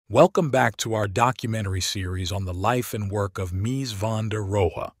Welcome back to our documentary series on the life and work of Mies van der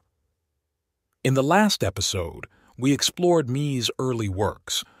Rohe. In the last episode, we explored Mies' early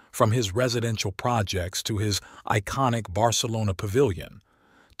works, from his residential projects to his iconic Barcelona pavilion.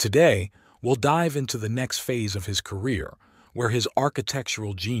 Today, we'll dive into the next phase of his career, where his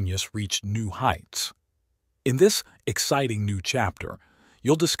architectural genius reached new heights. In this exciting new chapter,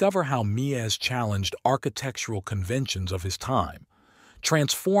 you'll discover how Mies challenged architectural conventions of his time,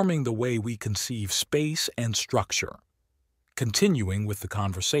 transforming the way we conceive space and structure. Continuing with the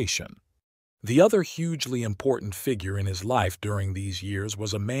conversation. The other hugely important figure in his life during these years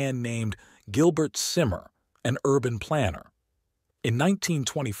was a man named Gilbert Simmer, an urban planner. In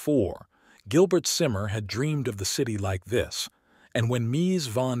 1924, Gilbert Simmer had dreamed of the city like this, and when Mies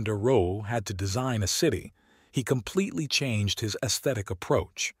van der Rohe had to design a city, he completely changed his aesthetic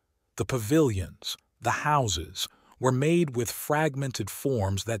approach. The pavilions, the houses, were made with fragmented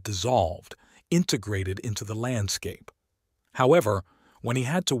forms that dissolved, integrated into the landscape. However, when he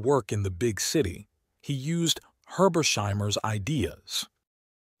had to work in the big city, he used Herbersheimer's ideas.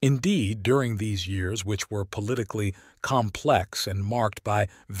 Indeed, during these years, which were politically complex and marked by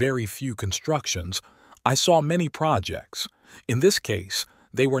very few constructions, I saw many projects. In this case,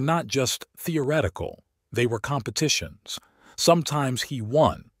 they were not just theoretical, they were competitions. Sometimes he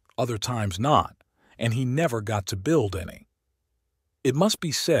won, other times not, and he never got to build any. It must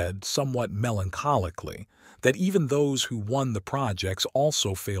be said, somewhat melancholically, that even those who won the projects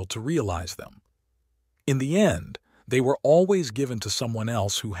also failed to realize them. In the end, they were always given to someone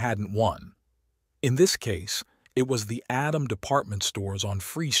else who hadn't won. In this case, it was the Adam department stores on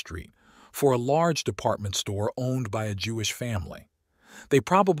Free Street, for a large department store owned by a Jewish family. They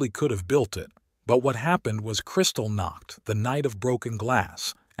probably could have built it, but what happened was Kristallnacht, the night of broken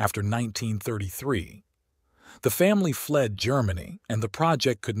glass, after 1933. The family fled Germany, and the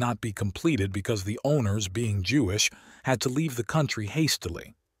project could not be completed because the owners, being Jewish, had to leave the country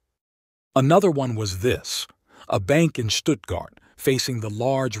hastily. Another one was this, a bank in Stuttgart, facing the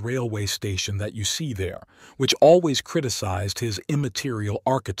large railway station that you see there, which always criticized his immaterial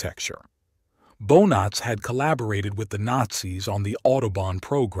architecture. Bonatz had collaborated with the Nazis on the Autobahn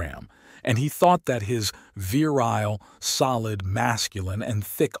program, and he thought that his virile, solid, masculine, and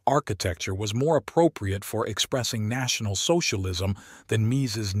thick architecture was more appropriate for expressing National Socialism than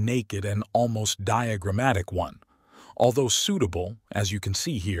Mies's naked and almost diagrammatic one, although suitable, as you can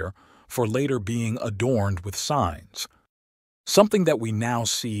see here, for later being adorned with signs. Something that we now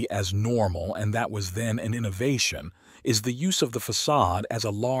see as normal, and that was then an innovation, is the use of the facade as a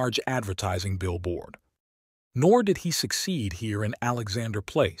large advertising billboard. Nor did he succeed here in Alexander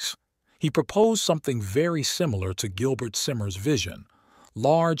Place. He proposed something very similar to Gilbert Simmer's vision,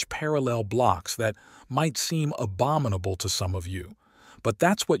 large parallel blocks that might seem abominable to some of you, but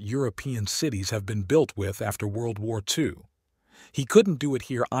that's what European cities have been built with after World War II. He couldn't do it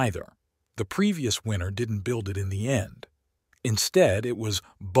here either. The previous winner didn't build it in the end. Instead, it was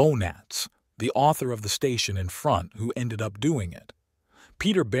Bonatz, the author of the station in front, who ended up doing it.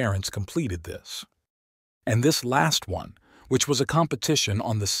 Peter Behrens completed this. And this last one, which was a competition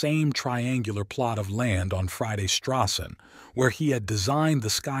on the same triangular plot of land on Friedrichstrassen, where he had designed the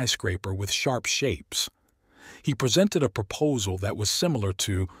skyscraper with sharp shapes. He presented a proposal that was similar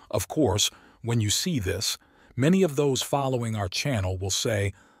to, of course, when you see this, many of those following our channel will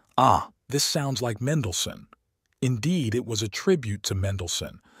say, "Ah, this sounds like Mendelssohn." Indeed, it was a tribute to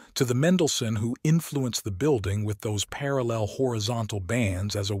Mendelssohn, to the Mendelssohn who influenced the building with those parallel horizontal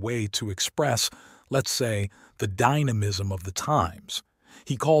bands as a way to express, let's say, the dynamism of the times.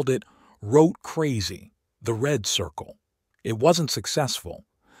 He called it "rote crazy," the red circle. It wasn't successful.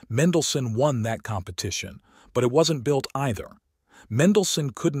 Mendelssohn won that competition, but it wasn't built either. Mendelssohn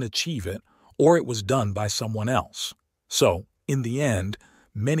couldn't achieve it, or it was done by someone else. So, in the end,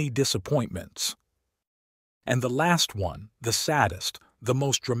 many disappointments. And the last one, the saddest, the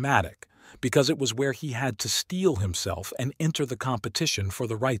most dramatic, because it was where he had to steel himself and enter the competition for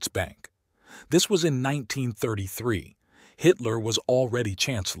the Reichsbank. This was in 1933. Hitler was already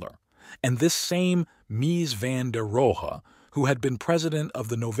chancellor, and this same Mies van der Rohe, who had been president of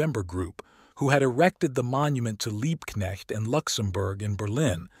the November Group, who had erected the monument to Liebknecht and Luxembourg in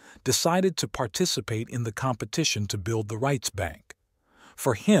Berlin, decided to participate in the competition to build the Reichsbank.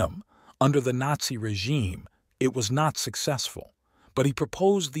 For him, under the Nazi regime, it was not successful, but he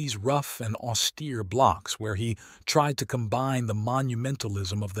proposed these rough and austere blocks where he tried to combine the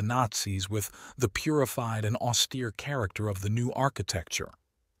monumentalism of the Nazis with the purified and austere character of the new architecture.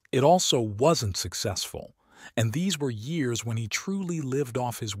 It also wasn't successful, and these were years when he truly lived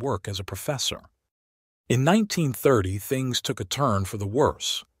off his work as a professor. In 1930, things took a turn for the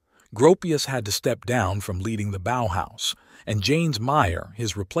worse. Gropius had to step down from leading the Bauhaus, and James Meyer,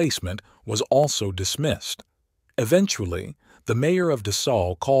 his replacement, was also dismissed. Eventually, the mayor of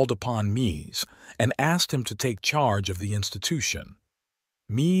Dessau called upon Mies and asked him to take charge of the institution.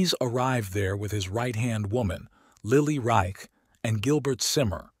 Mies arrived there with his right-hand woman, Lily Reich, and Gilbert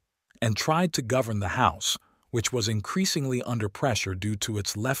Simmer, and tried to govern the house, which was increasingly under pressure due to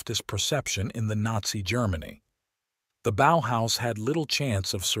its leftist perception in the Nazi Germany. The Bauhaus had little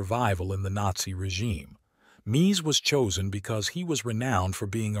chance of survival in the Nazi regime. Mies was chosen because he was renowned for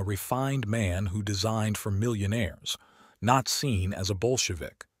being a refined man who designed for millionaires, not seen as a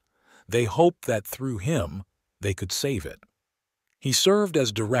Bolshevik. They hoped that through him, they could save it. He served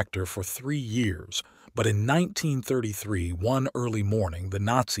as director for 3 years, but in 1933, one early morning, the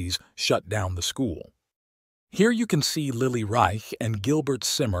Nazis shut down the school. Here you can see Lily Reich and Gilbert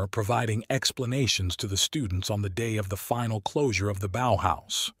Simmer providing explanations to the students on the day of the final closure of the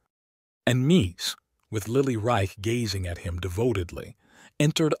Bauhaus. And Mies, with Lily Reich gazing at him devotedly,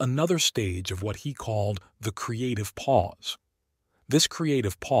 entered another stage of what he called the creative pause. This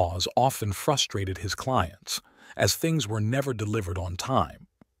creative pause often frustrated his clients, as things were never delivered on time.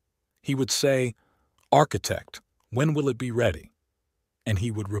 He would say, "Architect, when will it be ready?" And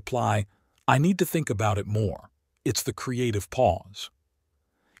he would reply, "I need to think about it more. It's the creative pause."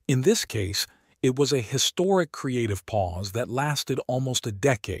 In this case, it was a historic creative pause that lasted almost a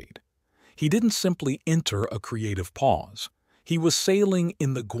decade. He didn't simply enter a creative pause. He was sailing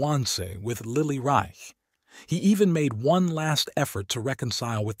in the Guanche with Lily Reich. He even made one last effort to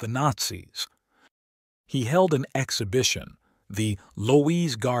reconcile with the Nazis. He held an exhibition, the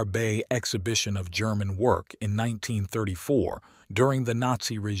Lois Garbe Exhibition of German Work in 1934, during the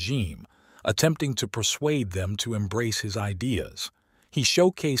Nazi regime, attempting to persuade them to embrace his ideas. He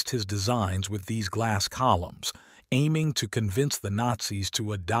showcased his designs with these glass columns, aiming to convince the Nazis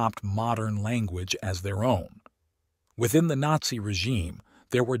to adopt modern language as their own. Within the Nazi regime,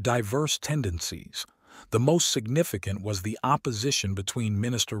 there were diverse tendencies. The most significant was the opposition between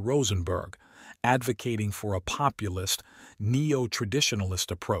Minister Rosenberg, advocating for a populist,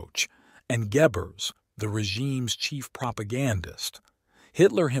 neo-traditionalist approach, and Goebbels, the regime's chief propagandist.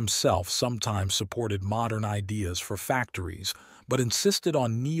 Hitler himself sometimes supported modern ideas for factories, but insisted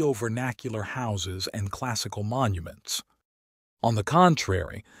on neo-vernacular houses and classical monuments. On the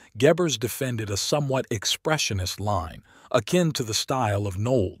contrary, Goebbels defended a somewhat expressionist line, akin to the style of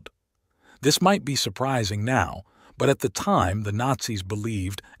Nold. This might be surprising now, but at the time the Nazis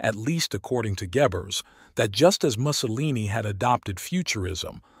believed, at least according to Goebbels, that just as Mussolini had adopted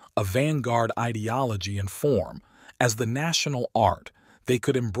futurism, a vanguard ideology and form, as the national art, they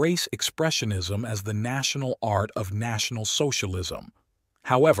could embrace expressionism as the national art of National Socialism.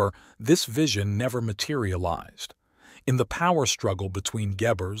 However, this vision never materialized. In the power struggle between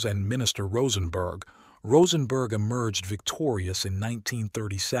Goebbels and Minister Rosenberg, Rosenberg emerged victorious in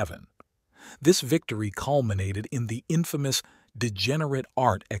 1937. This victory culminated in the infamous Degenerate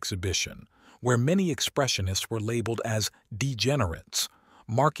Art exhibition, where many expressionists were labeled as degenerates,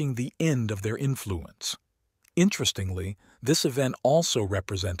 marking the end of their influence. Interestingly, this event also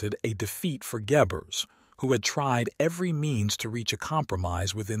represented a defeat for Goebbels, who had tried every means to reach a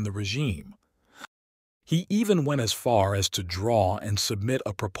compromise within the regime. He even went as far as to draw and submit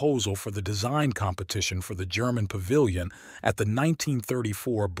a proposal for the design competition for the German pavilion at the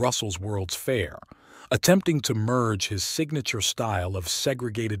 1934 Brussels World's Fair, attempting to merge his signature style of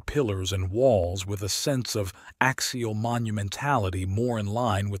segregated pillars and walls with a sense of axial monumentality more in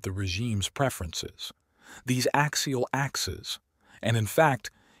line with the regime's preferences. These axial axes, and in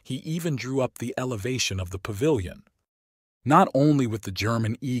fact, he even drew up the elevation of the pavilion, not only with the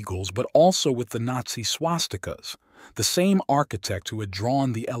German eagles but also with the Nazi swastikas, the same architect who had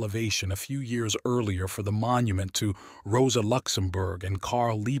drawn the elevation a few years earlier for the monument to Rosa Luxemburg and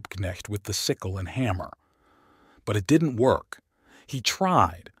Karl Liebknecht with the sickle and hammer. But it didn't work. He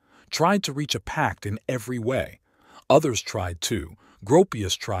tried to reach a pact in every way. Others tried too,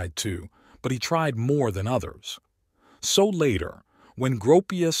 Gropius tried too, but he tried more than others. So later, when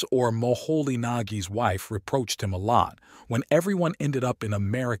Gropius or Moholy Nagy's wife reproached him a lot, when everyone ended up in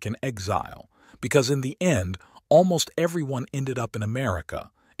American exile, because in the end, almost everyone ended up in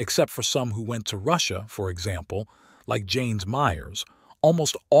America, except for some who went to Russia, for example, like James Myers,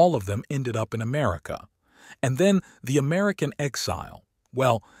 almost all of them ended up in America. And then the American exile,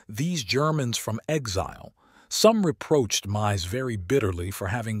 well, these Germans from exile, some reproached Mies very bitterly for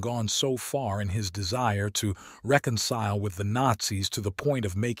having gone so far in his desire to reconcile with the Nazis to the point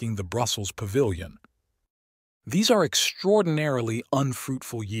of making the Brussels pavilion. These are extraordinarily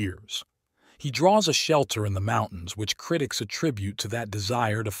unfruitful years. He draws a shelter in the mountains, which critics attribute to that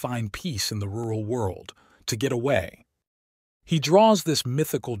desire to find peace in the rural world, to get away. He draws this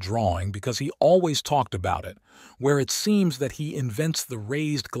mythical drawing because he always talked about it, where it seems that he invents the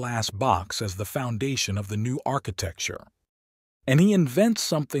raised glass box as the foundation of the new architecture. And he invents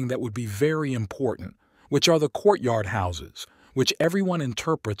something that would be very important, which are the courtyard houses, which everyone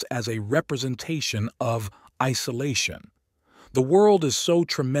interprets as a representation of isolation. The world is so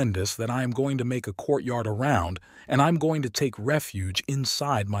tremendous that I am going to make a courtyard around, and I'm going to take refuge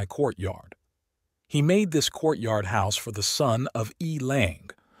inside my courtyard. He made this courtyard house for the son of E.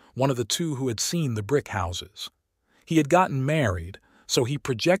 Lang, one of the two who had seen the brick houses. He had gotten married, so he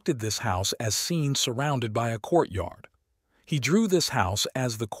projected this house as seen surrounded by a courtyard. He drew this house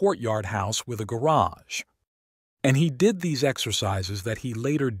as the courtyard house with a garage. And he did these exercises that he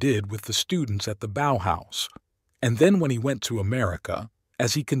later did with the students at the Bauhaus. And then when he went to America,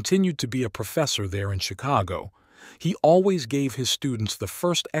 as he continued to be a professor there in Chicago, he always gave his students the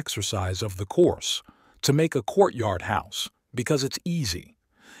first exercise of the course to make a courtyard house because it's easy.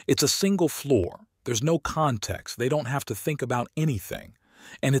 It's a single floor. There's no context. They don't have to think about anything.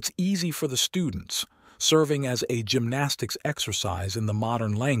 And it's easy for the students, serving as a gymnastics exercise in the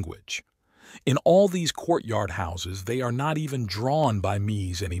modern language. In all these courtyard houses, they are not even drawn by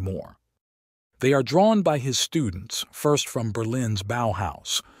Mies anymore. They are drawn by his students, first from Berlin's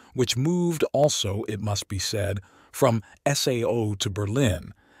Bauhaus, which moved also, it must be said, from SAO to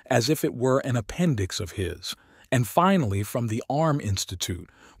Berlin, as if it were an appendix of his, and finally from the Arm Institute,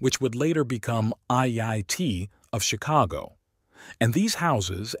 which would later become IIT of Chicago. And these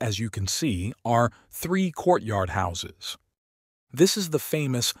houses, as you can see, are 3 courtyard houses. This is the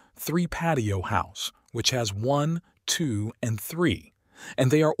famous 3-patio house, which has 1, 2, and 3,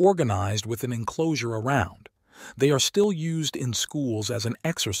 and they are organized with an enclosure around. They are still used in schools as an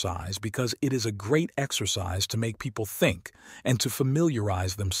exercise because it is a great exercise to make people think and to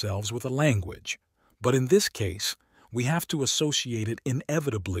familiarize themselves with a language. But in this case, we have to associate it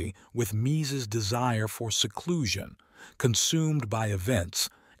inevitably with Mies's desire for seclusion, consumed by events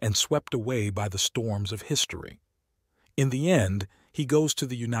and swept away by the storms of history. In the end, he goes to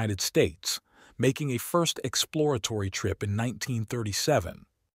the United States, making a first exploratory trip in 1937.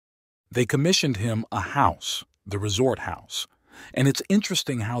 They commissioned him a house, the resort house, and it's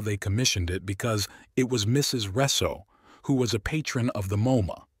interesting how they commissioned it because it was Mrs. Resso, who was a patron of the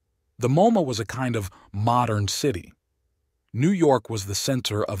MoMA. The MoMA was a kind of modern city. New York was the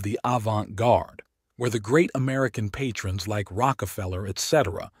center of the avant-garde, where the great American patrons like Rockefeller,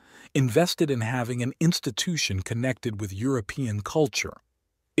 etc., invested in having an institution connected with European culture.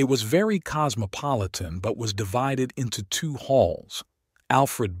 It was very cosmopolitan but was divided into 2 halls.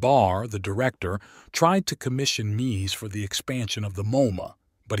 Alfred Barr, the director, tried to commission Mies for the expansion of the MoMA,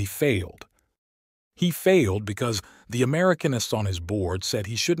 but he failed. He failed because the Americanists on his board said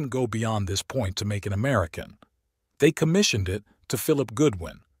he shouldn't go beyond this point to make it American. They commissioned it to Philip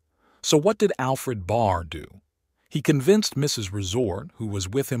Goodwin. So what did Alfred Barr do? He convinced Mrs. Resort, who was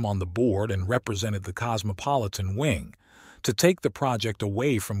with him on the board and represented the cosmopolitan wing, to take the project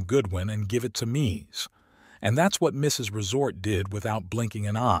away from Goodwin and give it to Mies. And that's what Mrs. Resort did without blinking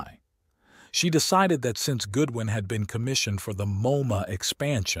an eye. She decided that since Goodwin had been commissioned for the MoMA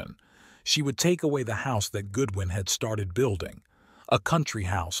expansion, she would take away the house that Goodwin had started building, a country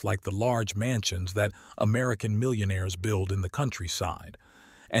house like the large mansions that American millionaires build in the countryside,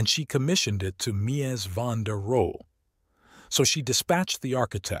 and she commissioned it to Mies van der Rohe. So she dispatched the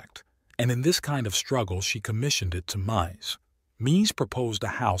architect, and in this kind of struggle she commissioned it to Mies. Mies proposed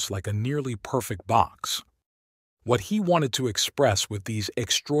a house like a nearly perfect box. What he wanted to express with these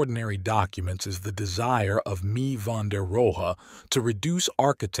extraordinary documents is the desire of Mies van der Rohe to reduce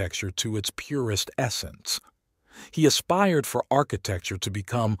architecture to its purest essence. He aspired for architecture to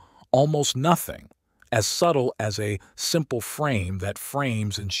become almost nothing, as subtle as a simple frame that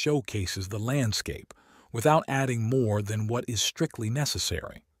frames and showcases the landscape, without adding more than what is strictly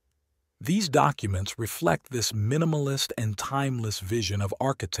necessary. These documents reflect this minimalist and timeless vision of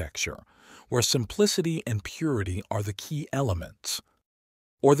architecture, where simplicity and purity are the key elements.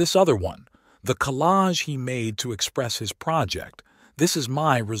 Or this other one, the collage he made to express his project. This is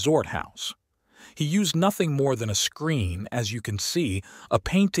my resort house. He used nothing more than a screen, as you can see, a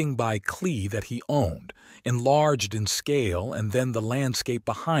painting by Klee that he owned, enlarged in scale, and then the landscape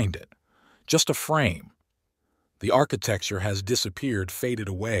behind it. Just a frame. The architecture has disappeared, faded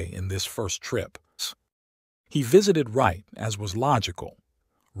away in this first trip. He visited Wright, as was logical.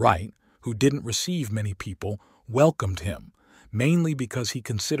 Wright, who didn't receive many people, welcomed him, mainly because he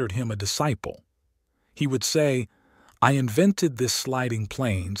considered him a disciple. He would say, I invented this sliding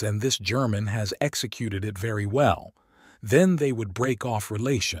planes and this German has executed it very well. Then they would break off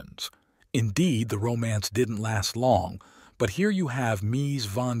relations. Indeed, the romance didn't last long, but here you have Mies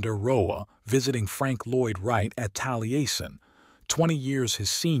van der Rohe visiting Frank Lloyd Wright at Taliesin, 20 years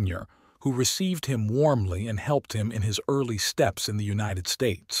his senior, who received him warmly and helped him in his early steps in the United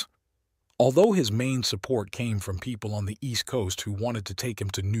States. Although his main support came from people on the East Coast who wanted to take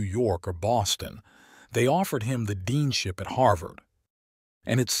him to New York or Boston, they offered him the deanship at Harvard.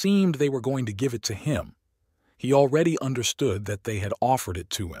 And it seemed they were going to give it to him. He already understood that they had offered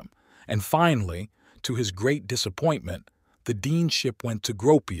it to him, and finally, to his great disappointment, the deanship went to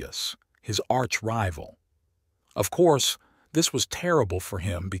Gropius, his arch-rival. Of course, this was terrible for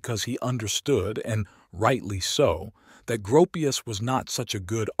him because he understood, and rightly so, that Gropius was not such a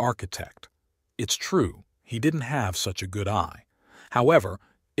good architect. It's true, he didn't have such a good eye. However,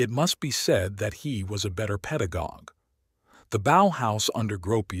 it must be said that he was a better pedagogue. The Bauhaus under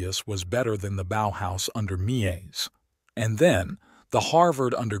Gropius was better than the Bauhaus under Mies. And then, the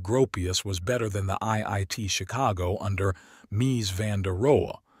Harvard under Gropius was better than the IIT Chicago under Mies van der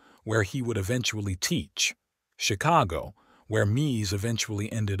Rohe, where he would eventually teach. Chicago, where Mies eventually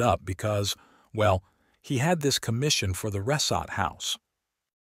ended up because, well, he had this commission for the Resat House.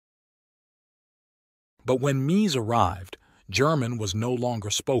 But when Mies arrived, German was no longer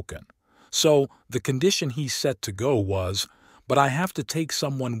spoken. So the condition he set to go was, but I have to take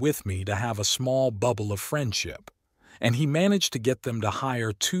someone with me to have a small bubble of friendship. And he managed to get them to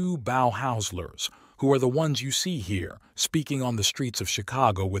hire 2 Bauhauslers, who are the ones you see here, speaking on the streets of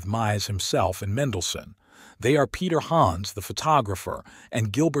Chicago with Mies himself and Mendelssohn. They are Peter Hans, the photographer,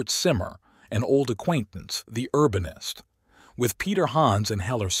 and Gilbert Simmer, an old acquaintance, the urbanist. With Peter Hans and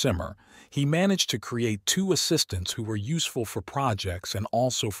Heller Simmer, he managed to create 2 assistants who were useful for projects and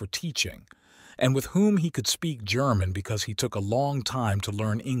also for teaching, and with whom he could speak German because he took a long time to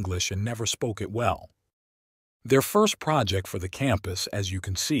learn English and never spoke it well. Their first project for the campus, as you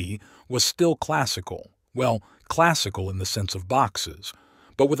can see, was still classical. Well, classical in the sense of boxes,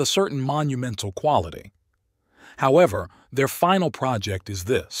 but with a certain monumental quality. However, their final project is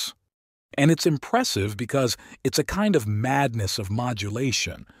this. And it's impressive because it's a kind of madness of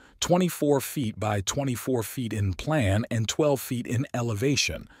modulation, 24 feet by 24 feet in plan and 12 feet in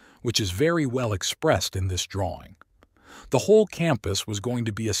elevation, which is very well expressed in this drawing. The whole campus was going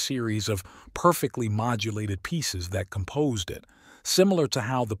to be a series of perfectly modulated pieces that composed it, similar to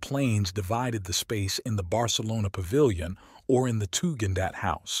how the planes divided the space in the Barcelona Pavilion or in the Tugendhat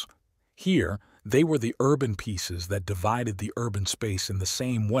House. Here, they were the urban pieces that divided the urban space in the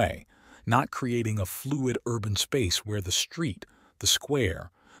same way, not creating a fluid urban space where the street, the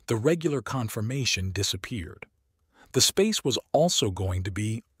square, the regular conformation disappeared. The space was also going to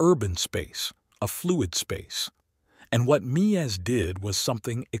be urban space, a fluid space. And what Mies did was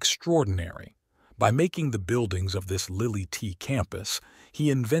something extraordinary. By making the buildings of this Lily T campus, he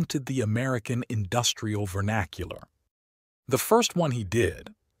invented the American industrial vernacular. The first one he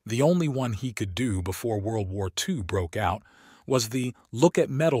did, the only one he could do before World War II broke out, was the Look at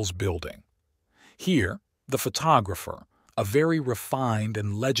Metals building. Here, the photographer, a very refined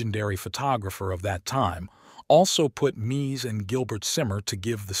and legendary photographer of that time, also put Mies and Gilbert Simmer to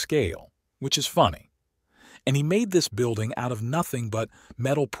give the scale, which is funny. And he made this building out of nothing but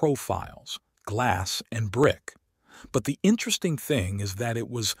metal profiles, glass, and brick. But the interesting thing is that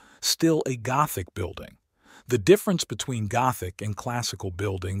it was still a Gothic building. The difference between Gothic and classical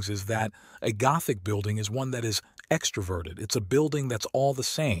buildings is that a Gothic building is one that is extroverted. It's a building that's all the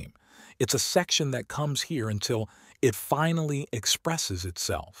same. It's a section that comes here until it finally expresses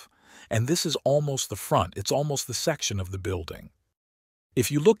itself. And this is almost the front. It's almost the section of the building. If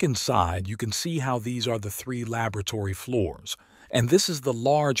you look inside, you can see how these are the 3 laboratory floors. And this is the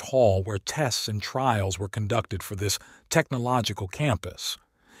large hall where tests and trials were conducted for this technological campus.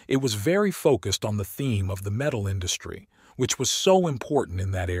 It was very focused on the theme of the metal industry, which was so important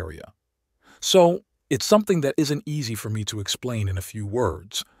in that area. So, it's something that isn't easy for me to explain in a few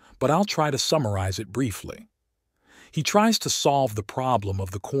words, but I'll try to summarize it briefly. He tries to solve the problem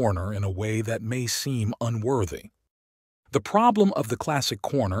of the corner in a way that may seem unworthy. The problem of the classic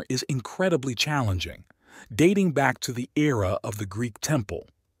corner is incredibly challenging, dating back to the era of the Greek temple.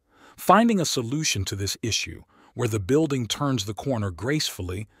 Finding a solution to this issue, where the building turns the corner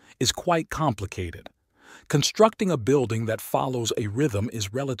gracefully, is quite complicated. Constructing a building that follows a rhythm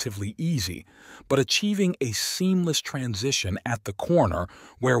is relatively easy, but achieving a seamless transition at the corner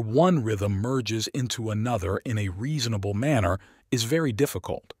where one rhythm merges into another in a reasonable manner is very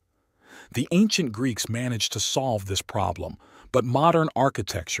difficult. The ancient Greeks managed to solve this problem but modern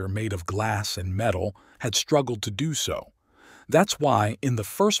architecture made of glass and metal had struggled to do so. That's why, in the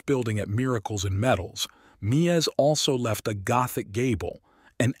first building at Miracles in Metals, Mies also left a Gothic gable,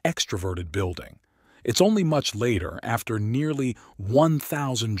 an extroverted building. It's only much later, after nearly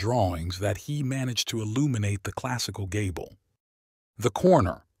 1,000 drawings, that he managed to illuminate the classical gable. The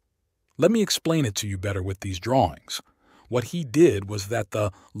corner. Let me explain it to you better with these drawings. What he did was that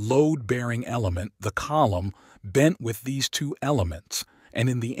the load-bearing element, the column, bent with these two elements, and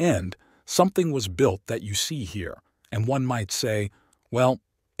in the end, something was built that you see here, and one might say, well,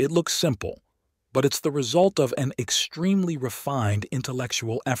 it looks simple, but it's the result of an extremely refined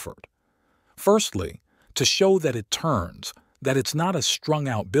intellectual effort. Firstly, to show that it turns, that it's not a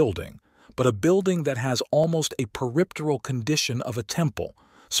strung-out building, but a building that has almost a peripteral condition of a temple,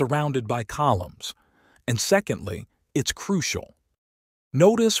 surrounded by columns. And secondly, it's crucial.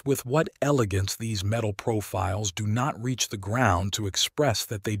 Notice with what elegance these metal profiles do not reach the ground to express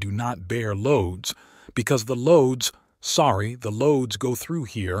that they do not bear loads, because the loads go through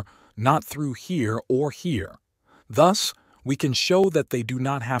here, not through here or here. Thus, we can show that they do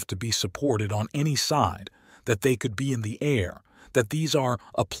not have to be supported on any side, that they could be in the air, that these are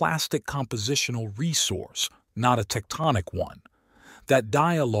a plastic compositional resource, not a tectonic one. That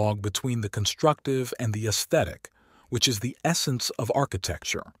dialogue between the constructive and the aesthetic, which is the essence of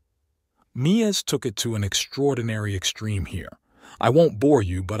architecture. Mies took it to an extraordinary extreme here. I won't bore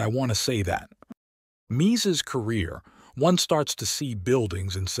you, but I want to say that. Mies's career, one starts to see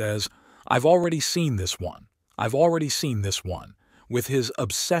buildings and says, I've already seen this one. I've already seen this one, with his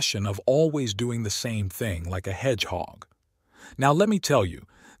obsession of always doing the same thing like a hedgehog. Now let me tell you,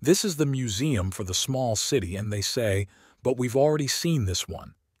 this is the museum for the small city, and they say, but we've already seen this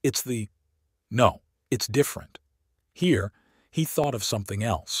one. No, it's different. Here, he thought of something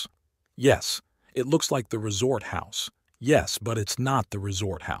else. Yes, it looks like the resort house. Yes, but it's not the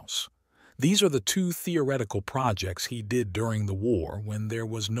resort house. These are the two theoretical projects he did during the war when there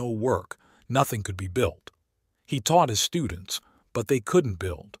was no work, nothing could be built. He taught his students, but they couldn't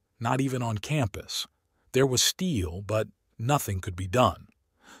build, not even on campus. There was steel, but nothing could be done.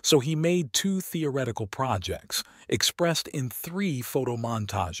 So he made two theoretical projects, expressed in 3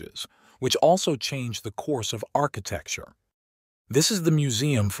 photomontages, which also changed the course of architecture. This is the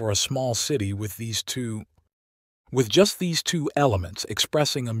museum for a small city with just these two elements,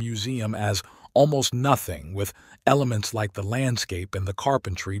 expressing a museum as almost nothing, with elements like the landscape and the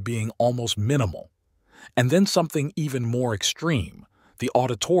carpentry being almost minimal. And then something even more extreme, the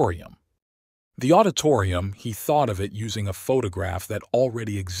auditorium. The auditorium, he thought of it using a photograph that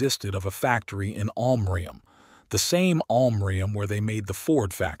already existed of a factory in Almrium, the same Almrium where they made the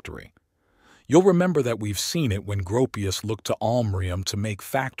Ford factory. You'll remember that we've seen it when Gropius looked to Almrium to make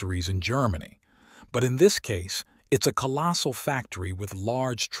factories in Germany. But in this case, it's a colossal factory with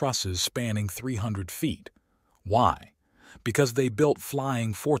large trusses spanning 300 feet. Why? Because they built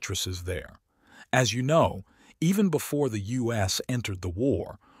flying fortresses there. As you know, even before the U.S. entered the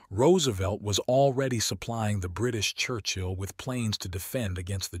war, Roosevelt was already supplying the British Churchill with planes to defend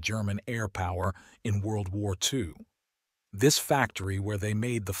against the German air power in World War II. This factory where they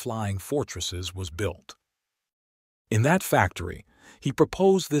made the flying fortresses was built. In that factory, he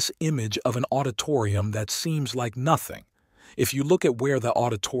proposed this image of an auditorium that seems like nothing. If you look at where the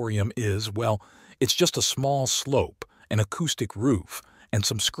auditorium is, well, it's just a small slope, an acoustic roof, and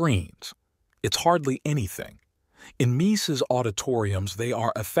some screens. It's hardly anything. In Mies's auditoriums, they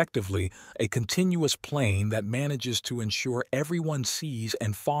are effectively a continuous plane that manages to ensure everyone sees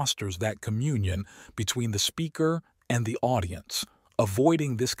and fosters that communion between the speaker and the audience,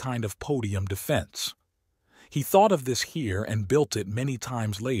 avoiding this kind of podium defense. He thought of this here and built it many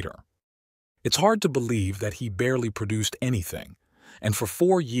times later. It's hard to believe that he barely produced anything, and for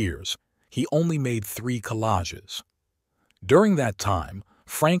 4 years, he only made 3 collages. During that time,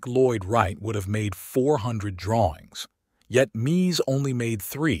 Frank Lloyd Wright would have made 400 drawings, yet Mies only made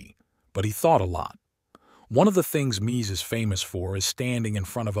 3, but he thought a lot. One of the things Mies is famous for is standing in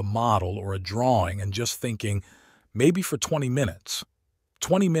front of a model or a drawing and just thinking, maybe for 20 minutes.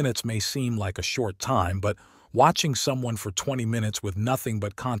 20 minutes may seem like a short time, but watching someone for 20 minutes with nothing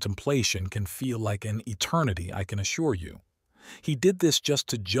but contemplation can feel like an eternity, I can assure you. He did this just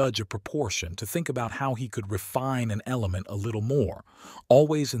to judge a proportion, to think about how he could refine an element a little more,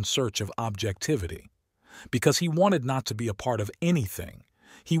 always in search of objectivity. Because he wanted not to be a part of anything.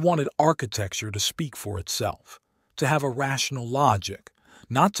 He wanted architecture to speak for itself, to have a rational logic,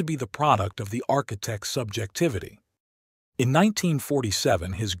 not to be the product of the architect's subjectivity. In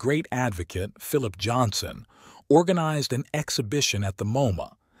 1947, his great advocate, Philip Johnson, organized an exhibition at the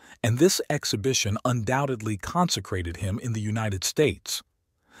MoMA, and this exhibition undoubtedly consecrated him in the United States.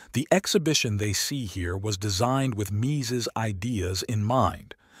 The exhibition they see here was designed with Mies's ideas in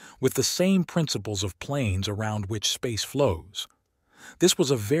mind, with the same principles of planes around which space flows. This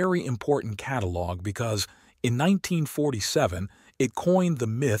was a very important catalog because, in 1947, it coined the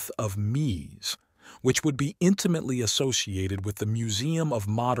myth of Mies, which would be intimately associated with the Museum of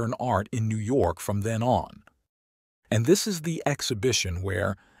Modern Art in New York from then on. And this is the exhibition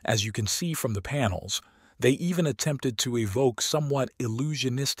where, as you can see from the panels, they even attempted to evoke somewhat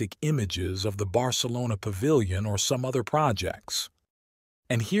illusionistic images of the Barcelona Pavilion or some other projects.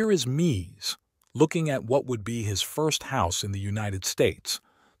 And here is Mies, looking at what would be his first house in the United States,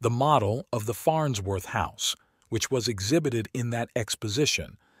 the model of the Farnsworth House, which was exhibited in that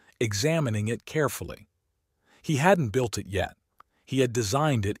exposition, examining it carefully. He hadn't built it yet. He had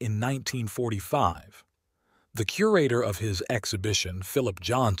designed it in 1945. The curator of his exhibition, Philip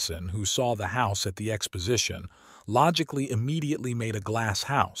Johnson, who saw the house at the exposition, logically immediately made a glass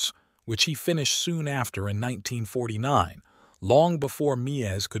house, which he finished soon after in 1949, long before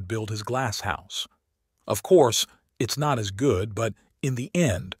Mies could build his glass house. Of course, it's not as good, but in the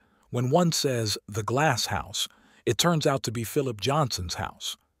end, when one says the glass house, it turns out to be Philip Johnson's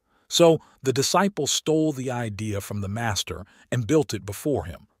house. So the disciple stole the idea from the master and built it before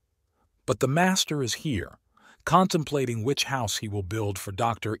him. But the master is here, contemplating which house he will build for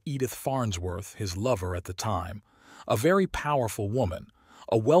Dr. Edith Farnsworth, his lover at the time, a very powerful woman,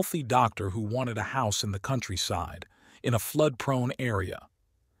 a wealthy doctor who wanted a house in the countryside, in a flood-prone area.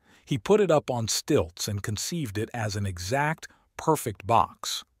 He put it up on stilts and conceived it as an exact, perfect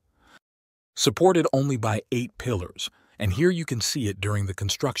box, supported only by 8 pillars, and here you can see it during the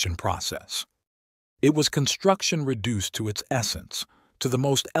construction process. It was construction reduced to its essence, to the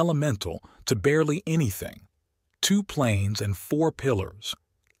most elemental, to barely anything. 2 planes and 4 pillars,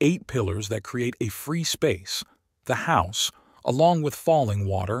 8 pillars that create a free space, the house, along with falling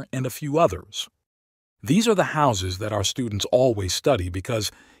water and a few others. These are the houses that our students always study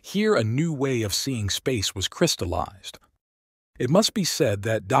because here a new way of seeing space was crystallized. It must be said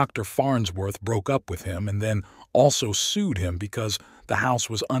that Dr. Farnsworth broke up with him and then also sued him because the house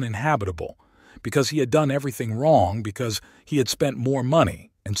was uninhabitable, because he had done everything wrong, because he had spent more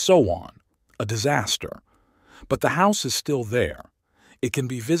money, and so on. A disaster. But the house is still there. It can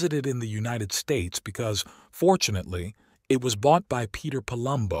be visited in the United States because, fortunately, it was bought by Peter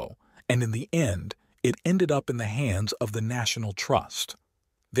Palumbo, and in the end, it ended up in the hands of the National Trust.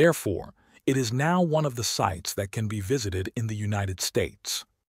 Therefore, it is now one of the sites that can be visited in the United States.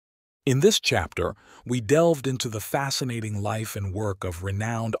 In this chapter, we delved into the fascinating life and work of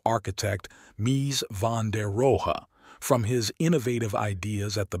renowned architect Mies van der Rohe, from his innovative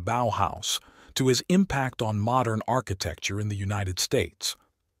ideas at the Bauhaus to his impact on modern architecture in the United States.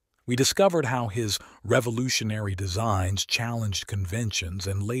 We discovered how his revolutionary designs challenged conventions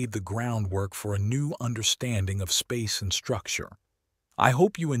and laid the groundwork for a new understanding of space and structure. I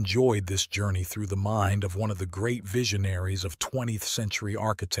hope you enjoyed this journey through the mind of one of the great visionaries of 20th century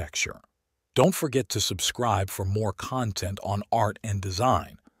architecture. Don't forget to subscribe for more content on art and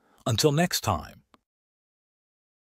design. Until next time.